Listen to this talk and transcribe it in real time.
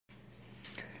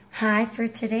Hi, for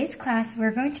today's class,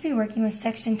 we're going to be working with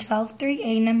section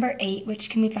 12.3a, number 8, which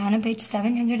can be found on page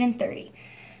 730.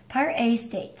 Part A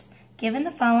states, given the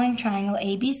following triangle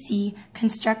ABC,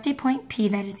 construct a point P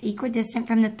that is equidistant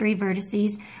from the three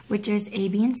vertices, which is A,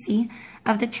 B, and C,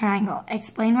 of the triangle.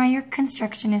 Explain why your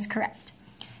construction is correct.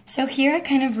 So here I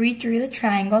kind of redrew the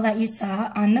triangle that you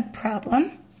saw on the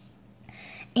problem.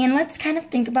 And let's kind of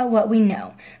think about what we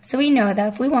know. So we know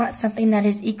that if we want something that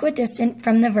is equidistant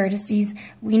from the vertices,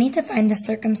 we need to find the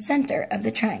circumcenter of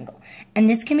the triangle. And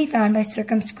this can be found by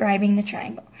circumscribing the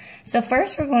triangle. So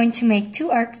first we're going to make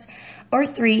two arcs, or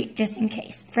three just in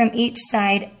case, from each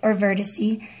side or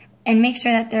vertice, and make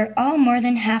sure that they're all more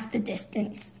than half the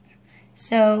distance.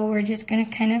 So we're just going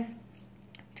to kind of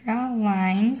draw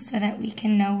lines so that we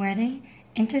can know where they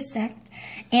intersect.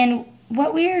 And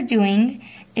what we are doing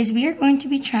is we are going to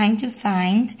be trying to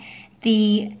find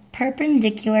the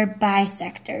perpendicular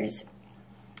bisectors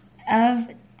of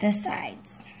the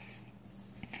sides.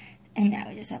 And now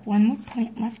we just have one more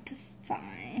point left to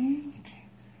find.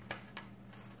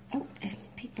 Oh, if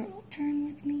paper will turn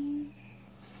with me.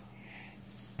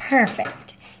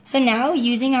 Perfect. So now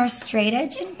using our straight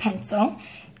edge and pencil,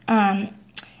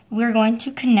 we're going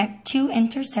to connect two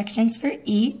intersections for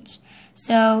each.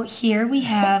 So here we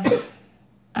have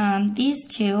these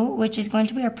two, which is going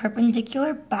to be our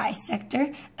perpendicular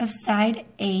bisector of side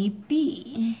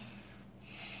AB.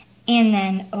 And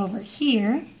then over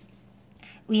here,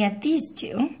 we have these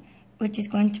two, which is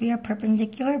going to be our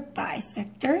perpendicular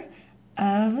bisector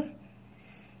of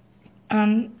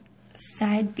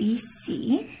side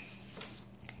BC.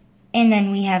 And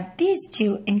then we have these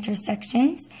two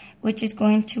intersections, which is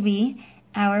going to be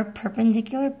our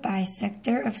perpendicular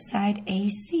bisector of side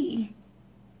AC.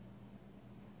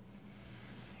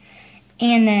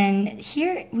 And then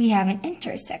here we have an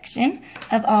intersection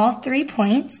of all 3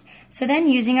 points. So then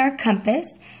using our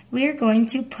compass, we are going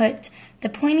to put the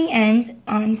pointy end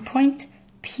on point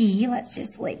P. Let's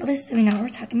just label this so we know what we're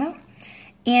talking about.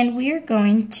 And we are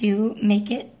going to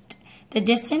make it the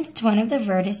distance to one of the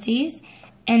vertices.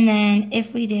 And then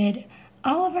if we did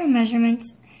all of our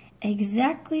measurements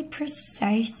exactly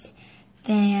precise,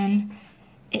 then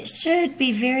it should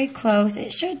be very close.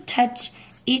 It should touch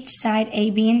each side A,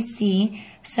 B, and C.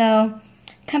 So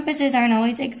compasses aren't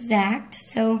always exact.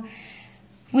 So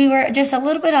we were just a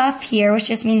little bit off here, which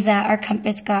just means that our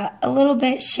compass got a little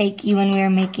bit shaky when we were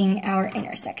making our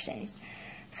intersections.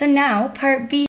 So now part B